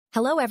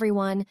Hello,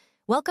 everyone.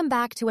 Welcome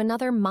back to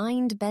another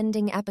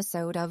mind-bending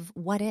episode of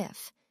What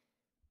If?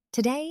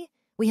 Today,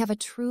 we have a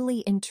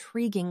truly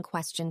intriguing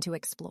question to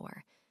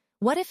explore.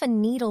 What if a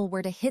needle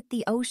were to hit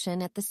the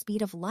ocean at the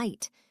speed of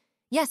light?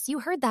 Yes, you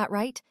heard that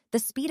right, the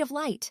speed of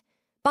light.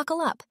 Buckle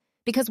up,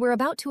 because we're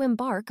about to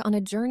embark on a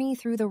journey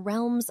through the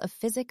realms of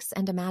physics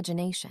and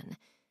imagination.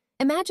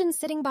 Imagine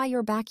sitting by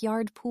your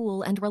backyard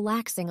pool and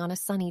relaxing on a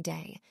sunny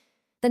day.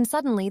 Then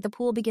suddenly, the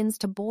pool begins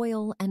to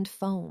boil and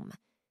foam.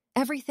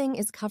 Everything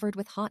is covered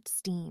with hot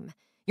steam.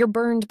 You're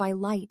burned by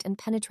light and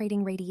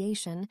penetrating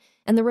radiation,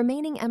 and the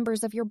remaining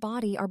embers of your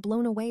body are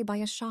blown away by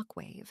a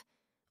shockwave.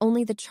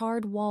 Only the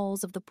charred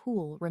walls of the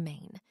pool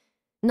remain.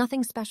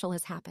 Nothing special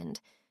has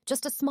happened.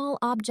 Just a small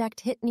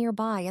object hit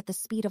nearby at the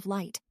speed of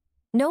light.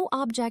 No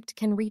object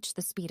can reach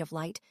the speed of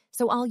light,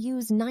 so I'll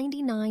use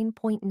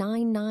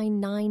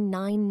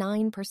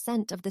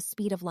 99.99999% of the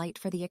speed of light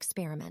for the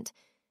experiment.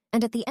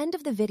 And at the end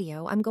of the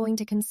video, I'm going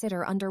to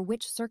consider under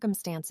which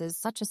circumstances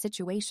such a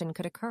situation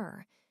could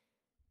occur.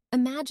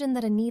 Imagine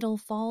that a needle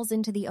falls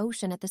into the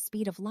ocean at the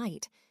speed of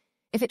light.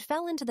 If it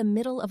fell into the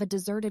middle of a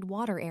deserted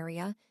water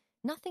area,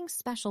 nothing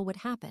special would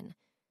happen.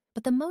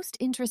 But the most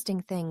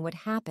interesting thing would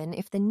happen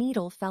if the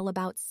needle fell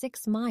about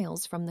 6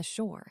 miles from the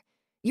shore.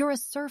 You're a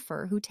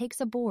surfer who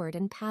takes a board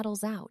and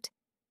paddles out.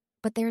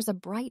 But there's a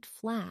bright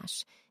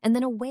flash, and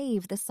then a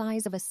wave the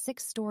size of a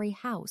 6-story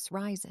house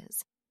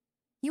rises.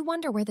 You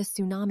wonder where the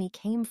tsunami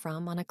came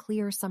from on a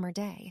clear summer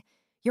day.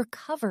 You're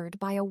covered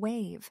by a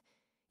wave.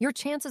 Your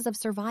chances of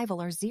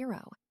survival are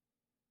 0.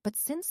 But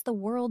since the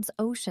world's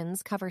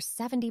oceans cover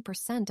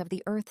 70% of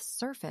the Earth's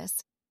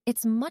surface,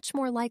 it's much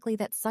more likely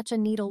that such a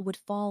needle would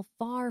fall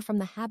far from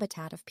the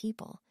habitat of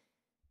people.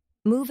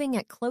 Moving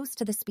at close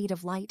to the speed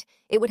of light,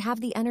 it would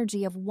have the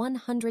energy of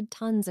 100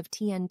 tons of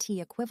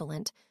TNT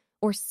equivalent,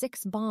 or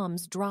 6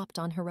 bombs dropped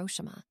on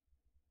Hiroshima.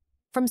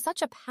 From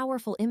such a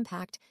powerful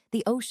impact,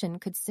 the ocean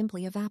could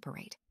simply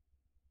evaporate.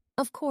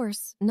 Of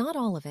course, not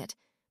all of it,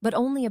 but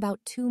only about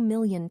 2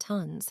 million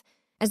tons,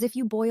 as if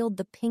you boiled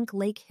the pink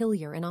Lake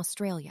Hillier in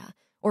Australia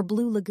or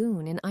Blue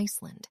Lagoon in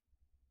Iceland.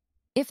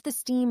 If the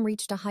steam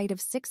reached a height of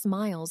 6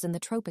 miles in the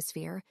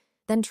troposphere,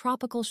 then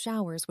tropical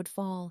showers would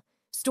fall,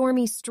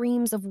 stormy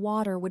streams of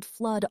water would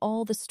flood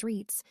all the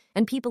streets,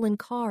 and people in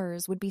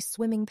cars would be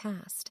swimming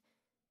past.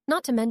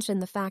 Not to mention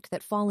the fact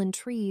that fallen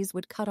trees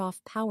would cut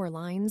off power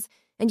lines,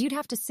 and you'd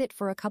have to sit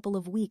for a couple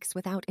of weeks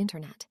without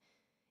internet.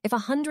 If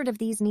 100 of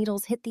these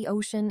needles hit the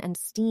ocean and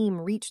steam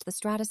reached the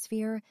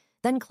stratosphere,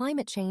 then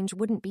climate change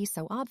wouldn't be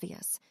so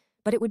obvious,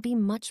 but it would be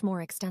much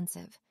more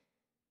extensive.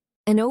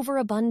 An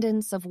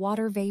overabundance of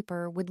water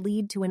vapor would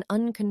lead to an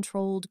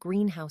uncontrolled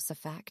greenhouse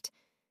effect,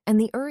 and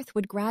the Earth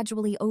would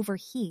gradually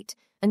overheat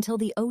until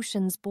the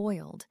oceans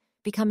boiled,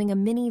 becoming a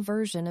mini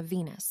version of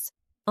Venus,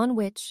 on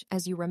which,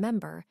 as you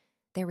remember,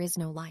 there is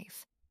no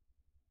life.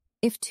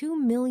 If 2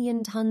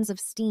 million tons of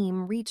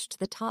steam reached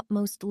the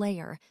topmost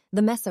layer,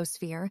 the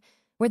mesosphere,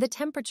 where the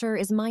temperature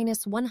is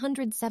minus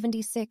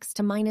 176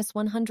 to minus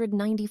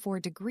 194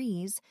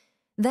 degrees,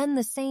 then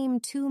the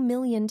same 2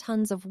 million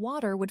tons of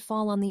water would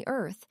fall on the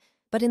Earth,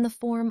 but in the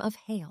form of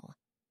hail.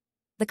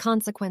 The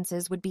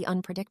consequences would be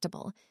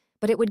unpredictable,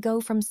 but it would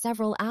go from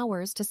several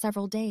hours to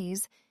several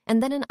days,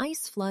 and then an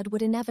ice flood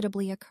would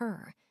inevitably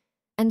occur.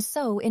 And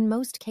so, in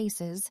most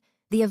cases,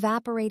 the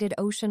evaporated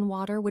ocean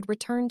water would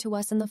return to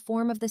us in the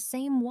form of the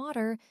same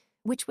water,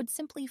 which would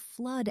simply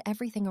flood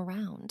everything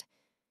around.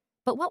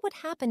 But what would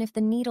happen if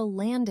the needle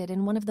landed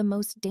in one of the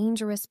most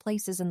dangerous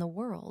places in the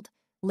world,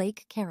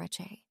 Lake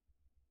Karachay?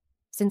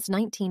 Since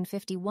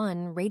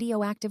 1951,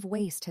 radioactive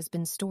waste has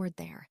been stored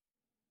there.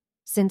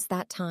 Since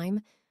that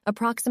time,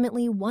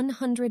 approximately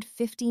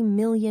 150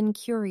 million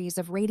curies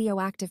of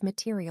radioactive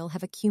material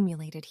have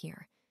accumulated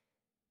here.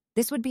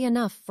 This would be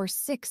enough for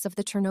 6 of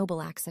the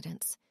Chernobyl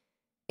accidents.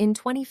 In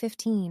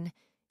 2015,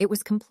 it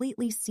was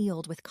completely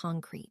sealed with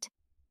concrete.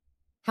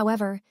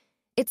 However,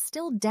 it's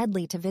still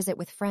deadly to visit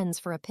with friends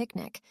for a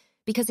picnic,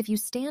 because if you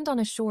stand on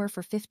a shore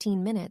for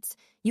 15 minutes,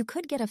 you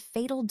could get a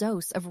fatal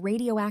dose of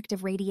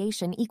radioactive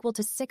radiation equal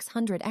to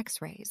 600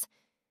 X-rays.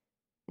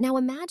 Now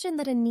imagine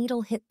that a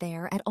needle hit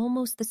there at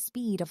almost the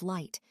speed of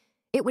light.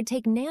 It would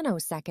take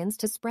nanoseconds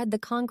to spread the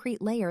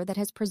concrete layer that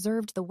has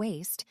preserved the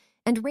waste,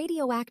 and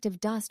radioactive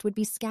dust would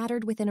be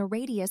scattered within a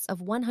radius of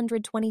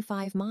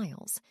 125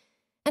 miles.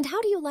 And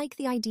how do you like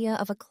the idea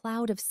of a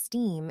cloud of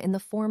steam in the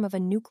form of a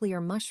nuclear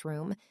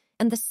mushroom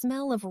and the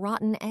smell of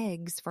rotten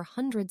eggs for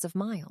hundreds of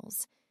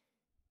miles?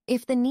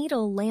 If the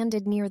needle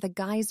landed near the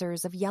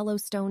geysers of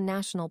Yellowstone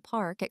National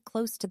Park at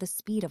close to the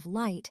speed of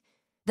light,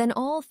 then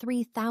all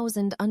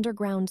 3,000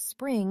 underground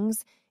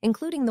springs,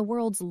 including the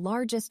world's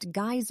largest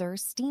geyser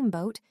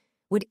steamboat,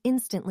 would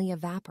instantly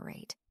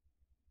evaporate.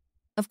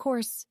 Of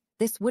course,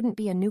 this wouldn't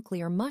be a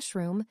nuclear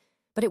mushroom,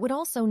 but it would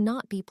also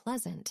not be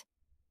pleasant.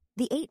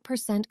 The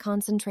 8%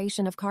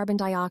 concentration of carbon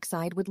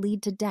dioxide would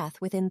lead to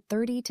death within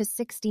 30 to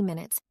 60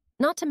 minutes,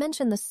 not to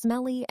mention the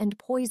smelly and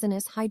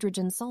poisonous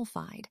hydrogen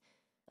sulfide.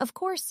 Of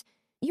course,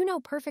 you know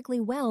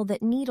perfectly well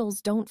that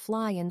needles don't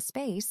fly in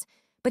space,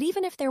 But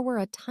even if there were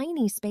a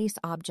tiny space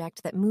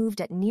object that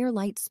moved at near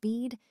light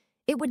speed,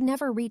 it would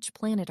never reach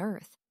planet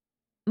Earth.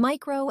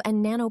 Micro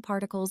and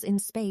nanoparticles in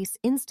space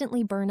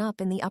instantly burn up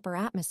in the upper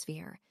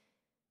atmosphere.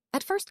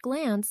 At first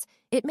glance,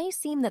 it may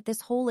seem that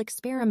this whole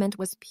experiment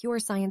was pure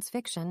science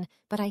fiction,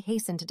 but I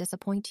hasten to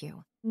disappoint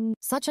you.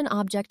 Such an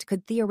object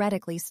could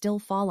theoretically still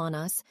fall on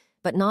us,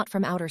 but not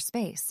from outer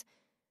space.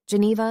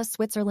 Geneva,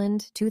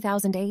 Switzerland,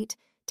 2008,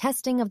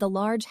 testing of the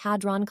Large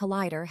Hadron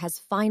Collider has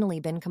finally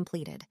been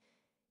completed.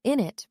 In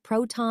it,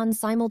 protons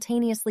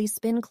simultaneously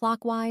spin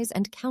clockwise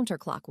and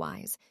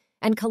counterclockwise,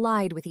 and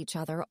collide with each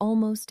other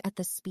almost at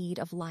the speed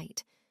of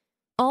light.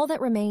 All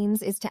that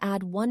remains is to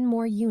add one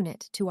more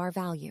unit to our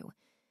value.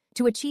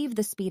 To achieve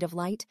the speed of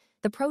light,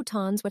 the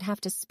protons would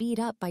have to speed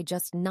up by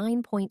just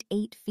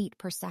 9.8 feet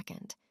per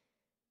second.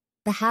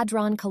 The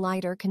Hadron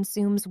Collider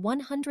consumes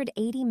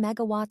 180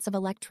 megawatts of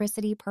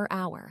electricity per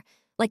hour,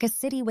 like a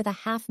city with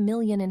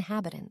 500,000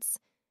 inhabitants.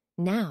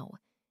 Now,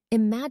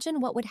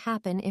 imagine what would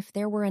happen if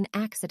there were an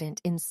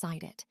accident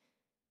inside it.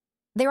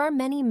 There are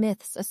many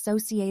myths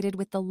associated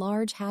with the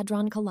Large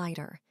Hadron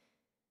Collider.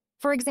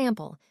 For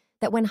example,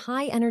 that when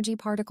high-energy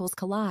particles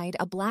collide,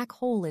 a black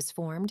hole is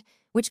formed,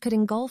 which could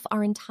engulf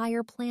our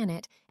entire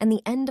planet, and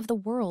the end of the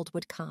world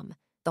would come.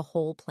 The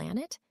whole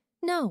planet?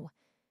 No.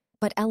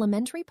 But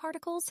elementary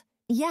particles?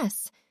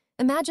 Yes.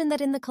 Imagine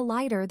that in the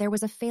collider there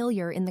was a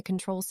failure in the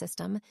control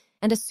system,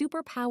 and a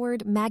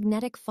superpowered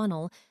magnetic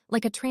funnel,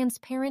 like a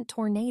transparent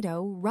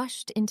tornado,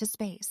 rushed into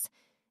space.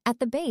 At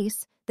the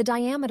base, the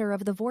diameter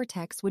of the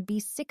vortex would be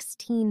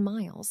 16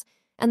 miles,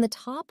 and the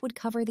top would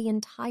cover the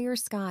entire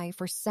sky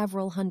for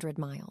several hundred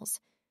miles.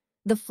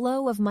 The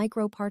flow of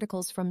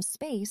microparticles from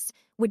space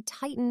would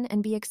tighten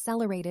and be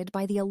accelerated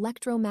by the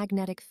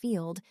electromagnetic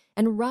field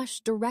and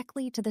rush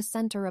directly to the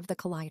center of the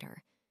collider.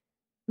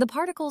 The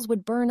particles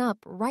would burn up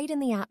right in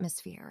the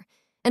atmosphere,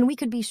 and we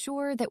could be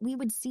sure that we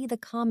would see the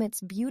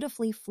comet's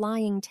beautifully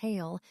flying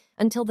tail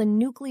until the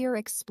nuclear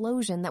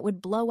explosion that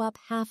would blow up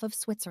half of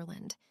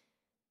Switzerland.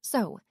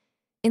 So,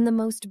 in the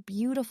most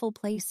beautiful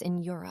place in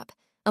Europe,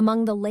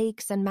 among the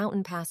lakes and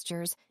mountain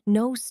pastures,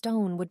 no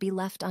stone would be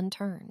left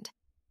unturned.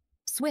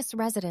 Swiss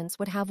residents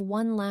would have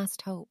one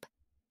last hope,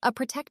 a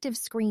protective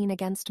screen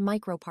against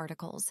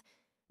microparticles.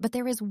 But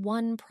there is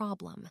one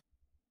problem.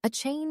 A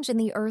change in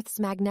the Earth's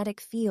magnetic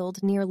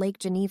field near Lake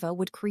Geneva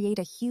would create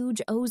a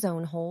huge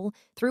ozone hole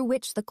through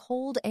which the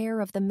cold air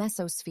of the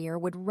mesosphere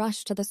would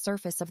rush to the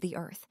surface of the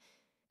Earth.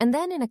 And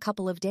then in a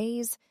couple of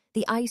days,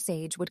 the Ice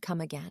Age would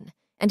come again,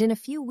 and in a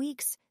few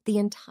weeks, the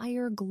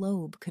entire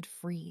globe could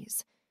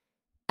freeze.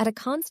 At a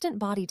constant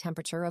body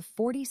temperature of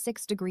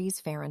 46 degrees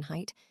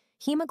Fahrenheit,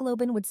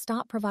 hemoglobin would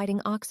stop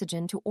providing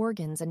oxygen to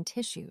organs and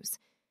tissues.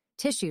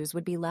 Tissues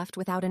would be left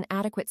without an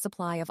adequate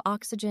supply of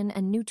oxygen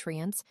and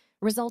nutrients,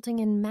 resulting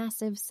in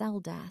massive cell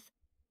death.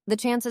 The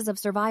chances of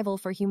survival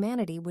for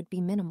humanity would be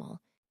minimal.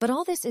 But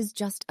all this is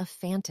just a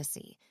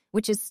fantasy,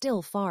 which is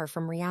still far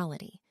from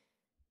reality.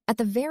 At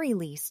the very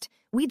least,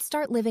 we'd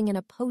start living in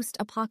a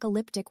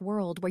post-apocalyptic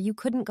world where you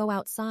couldn't go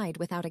outside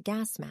without a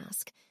gas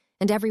mask,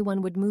 and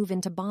everyone would move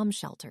into bomb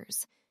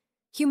shelters.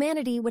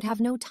 Humanity would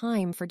have no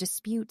time for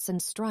disputes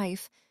and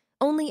strife.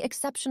 Only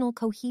exceptional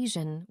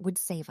cohesion would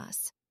save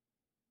us.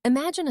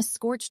 Imagine a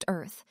scorched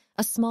earth,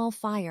 a small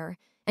fire,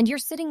 and you're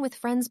sitting with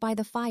friends by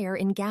the fire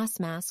in gas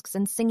masks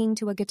and singing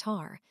to a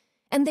guitar.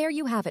 And there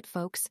you have it,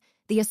 folks,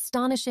 the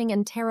astonishing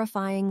and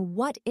terrifying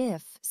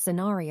what-if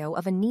scenario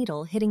of a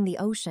needle hitting the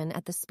ocean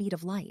at the speed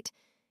of light.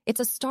 It's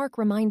a stark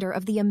reminder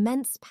of the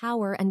immense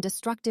power and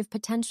destructive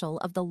potential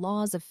of the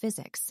laws of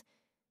physics.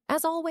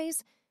 As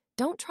always,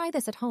 don't try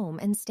this at home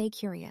and stay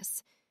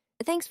curious.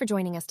 Thanks for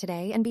joining us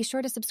today, and be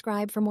sure to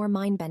subscribe for more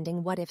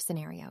mind-bending what-if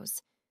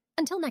scenarios.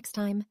 Until next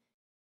time.